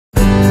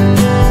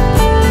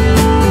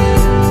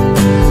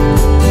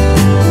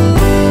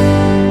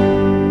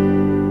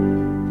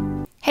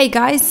Hey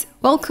guys,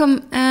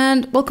 welcome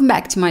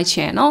back to my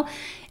channel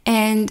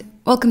and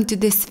welcome to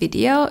this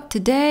video.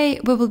 Today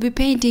we will be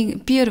painting a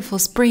beautiful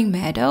spring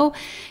meadow,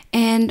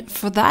 and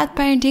for that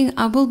painting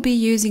I will be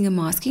using a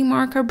masking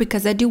marker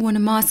because I do want to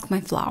mask my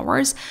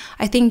flowers.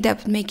 I think that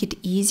would make it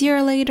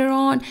easier later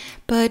on,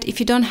 but if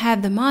you don't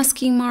have the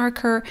masking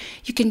marker,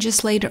 you can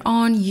just later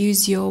on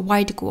use your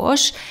white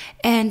gouache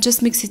and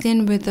just mix it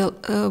in with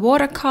the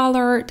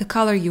watercolor, the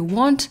color you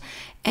want,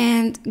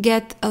 and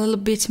get a little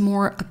bit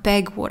more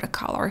opaque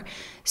watercolor.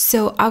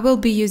 So I will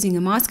be using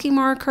a masking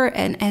marker,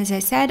 and as I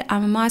said,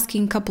 I'm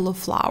masking a couple of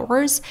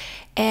flowers,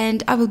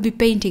 and I will be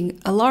painting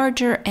a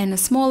larger and a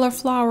smaller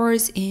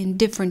flowers in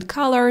different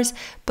colors,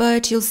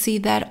 but you'll see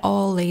that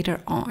all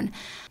later on.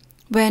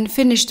 When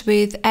finished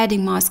with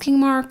adding masking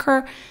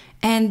marker,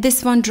 and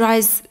this one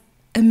dries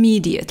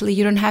immediately,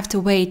 you don't have to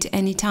wait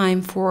any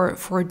time for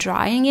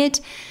drying it.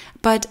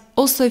 But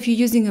also, if you're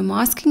using a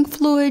masking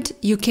fluid,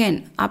 you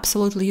can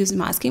absolutely use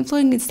masking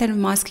fluid instead of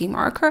masking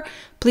marker.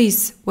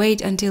 Please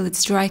wait until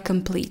it's dry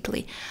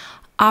completely.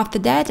 After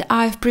that,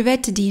 I've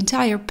pre-wetted the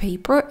entire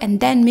paper and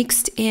then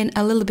mixed in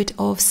a little bit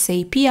of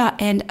Sepia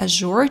and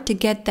Azure to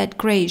get that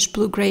grayish,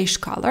 blue-grayish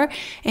color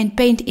and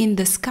paint in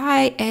the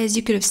sky. As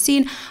you could have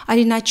seen, I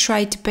did not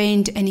try to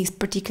paint any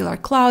particular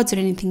clouds or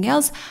anything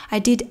else. I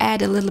did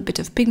add a little bit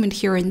of pigment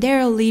here and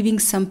there, leaving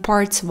some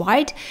parts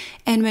white,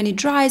 and when it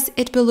dries,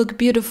 it will look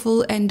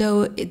beautiful, and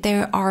though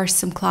there are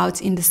some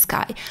clouds in the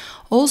sky.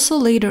 Also,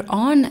 later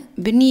on,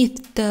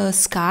 beneath the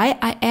sky,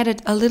 I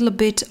added a little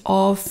bit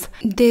of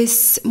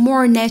this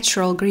more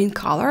natural green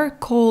color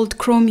called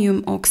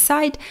Chromium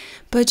Oxide,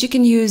 but you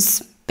can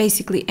use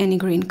basically any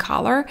green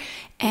color.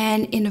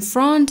 And in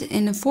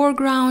the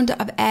foreground,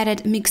 I've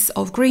added a mix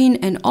of green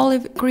and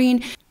olive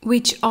green,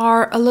 which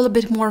are a little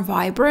bit more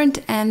vibrant,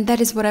 and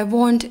that is what I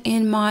want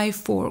in my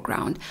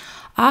foreground.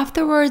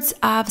 Afterwards,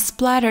 I've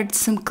splattered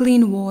some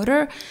clean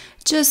water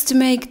just to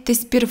make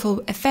this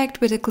beautiful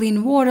effect with the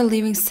clean water,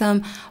 leaving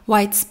some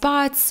white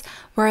spots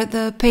where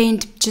the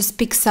paint just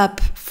picks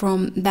up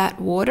from that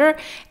water,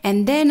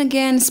 and then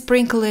again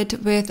sprinkle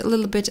it with a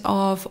little bit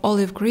of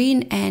olive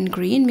green and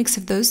green, mix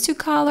of those two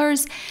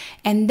colors.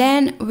 And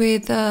then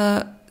with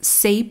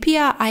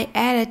Sepia, I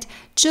added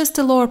just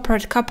the lower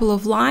part, couple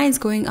of lines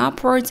going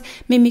upwards,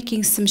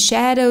 mimicking some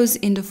shadows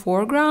in the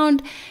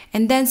foreground,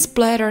 and then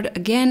splattered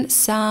again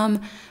some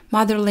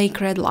Mother Lake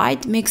Red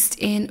Light mixed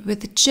in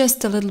with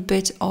just a little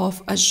bit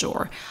of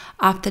Azure.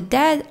 After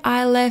that,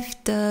 I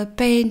left the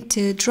paint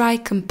to dry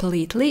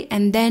completely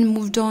and then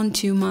moved on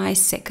to my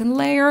second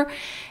layer.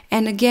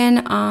 And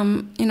again,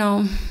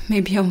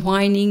 maybe I'm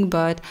whining,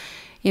 but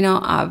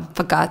I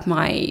forgot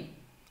my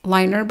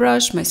liner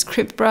brush, my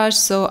script brush,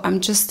 so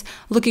I'm just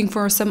looking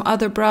for some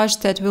other brush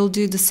that will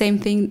do the same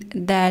thing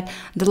that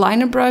the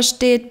liner brush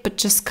did, but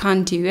just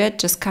can't do it,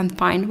 just can't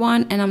find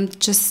one. And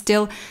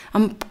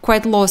I'm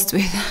quite lost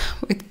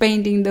with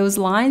painting those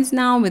lines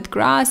now with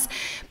grass,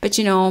 but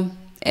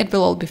it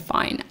will all be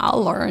fine,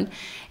 I'll learn.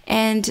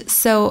 And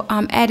so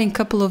I'm adding a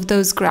couple of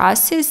those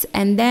grasses,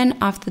 and then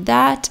after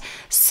that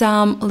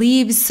some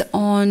leaves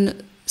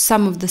on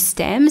some of the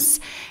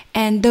stems.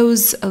 And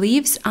those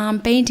leaves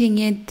I'm painting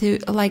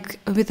it like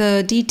with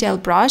a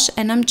detailed brush,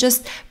 and I'm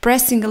just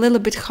pressing a little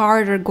bit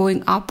harder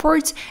going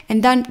upwards,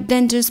 and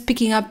then just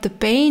picking up the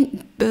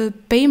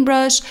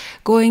paintbrush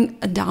going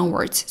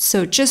downwards.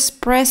 So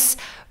just press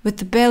with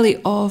the belly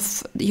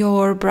of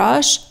your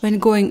brush when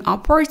going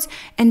upwards,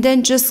 and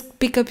then just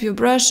pick up your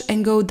brush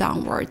and go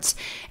downwards.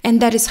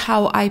 And that is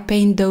how I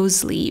paint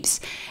those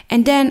leaves.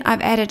 And then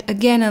I've added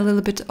again a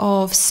little bit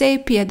of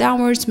sepia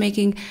downwards,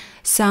 making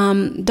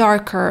some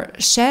darker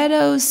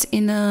shadows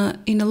in a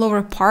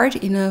lower part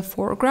in the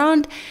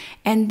foreground.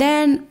 And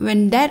then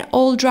when that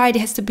all dried, it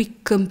has to be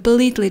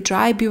completely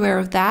dry, beware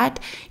of that.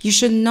 You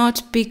should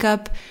not pick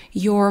up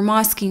your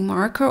masking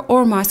marker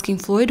or masking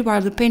fluid while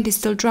the paint is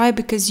still dry,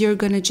 because you're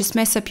gonna just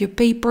mess up your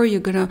paper,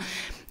 you're gonna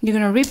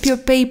rip your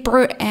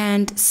paper.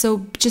 And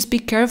so just be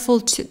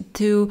careful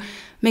to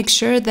make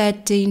sure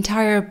that the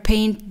entire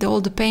paint, all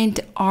the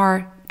paint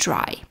are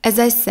dry. As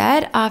I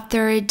said,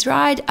 after it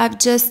dried, I've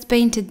just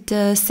painted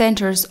the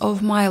centers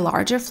of my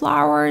larger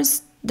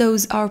flowers.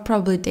 Those are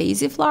probably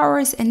daisy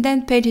flowers, and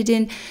then painted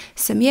in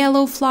some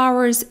yellow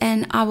flowers,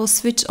 and I will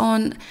switch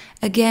on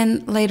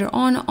again later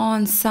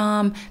on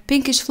some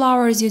pinkish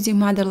flowers using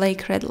Mother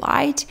Lake Red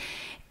Light.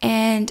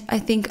 And I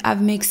think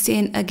I've mixed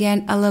in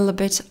again a little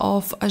bit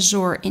of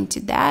Azure into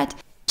that,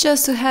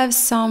 just to have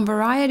some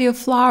variety of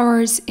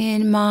flowers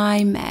in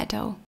my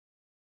meadow.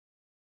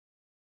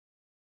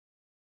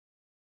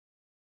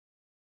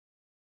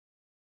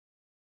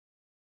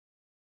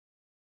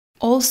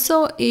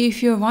 Also,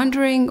 if you're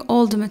wondering,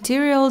 all the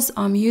materials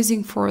I'm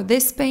using for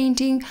this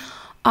painting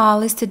are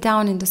listed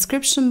down in the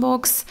description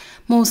box,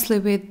 mostly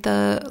with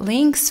the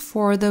links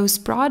for those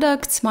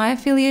products, my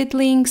affiliate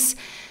links.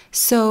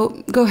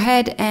 So go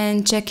ahead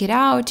and check it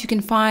out. You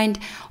can find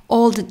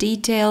all the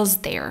details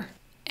there.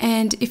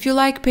 And if you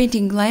like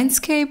painting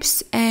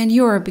landscapes and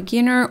you're a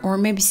beginner, or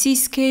maybe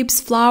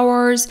seascapes,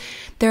 flowers,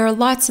 there are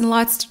lots and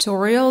lots of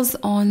tutorials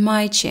on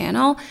my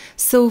channel.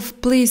 So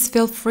please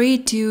feel free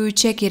to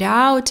check it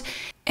out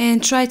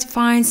and try to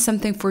find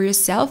something for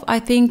yourself. I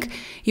think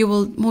you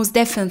will most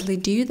definitely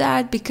do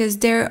that, because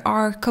there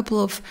are a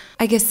couple of,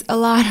 I guess, a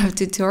lot of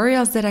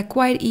tutorials that are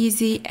quite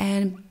easy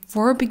and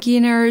for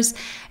beginners.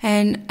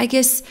 And I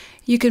guess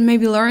you can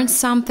maybe learn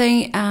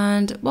something,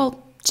 and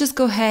well, just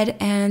go ahead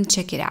and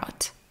check it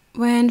out.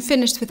 When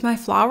finished with my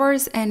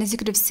flowers, and as you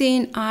could have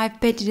seen,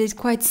 I've painted it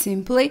quite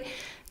simply.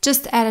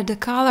 Just added the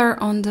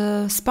color on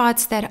the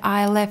spots that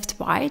I left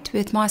white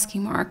with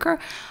masking marker.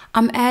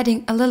 I'm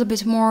adding a little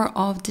bit more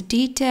of the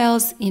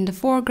details in the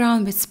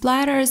foreground with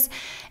splatters,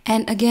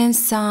 and again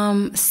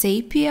some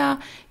sepia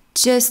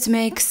just to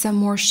make some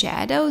more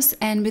shadows.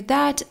 And with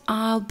that,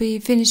 I'll be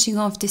finishing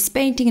off this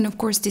painting and of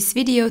course this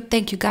video.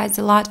 Thank you guys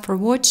a lot for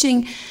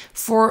watching,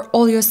 for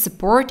all your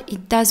support.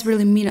 It does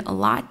really mean a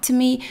lot to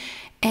me.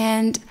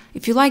 And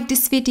if you like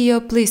this video,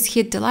 please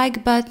hit the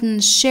like button,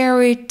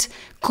 share it,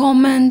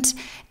 comment,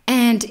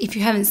 and if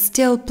you haven't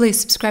still, please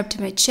subscribe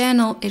to my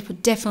channel. It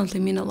would definitely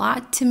mean a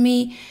lot to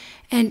me.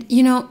 And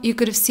you know, you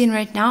could have seen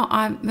right now,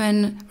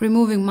 when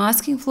removing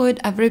masking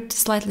fluid, I've ripped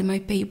slightly my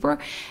paper,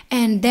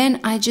 and then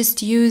I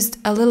just used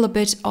a little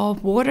bit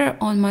of water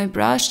on my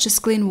brush,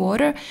 just clean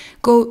water,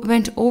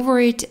 went over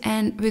it,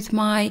 and with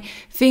my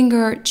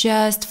finger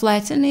just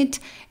flatten it.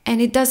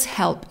 And it does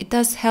help. It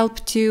does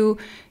help to,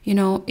 you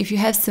know, if you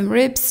have some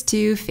rips,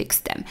 to fix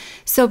them.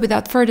 So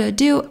without further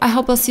ado, I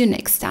hope I'll see you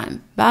next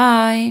time.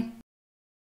 Bye!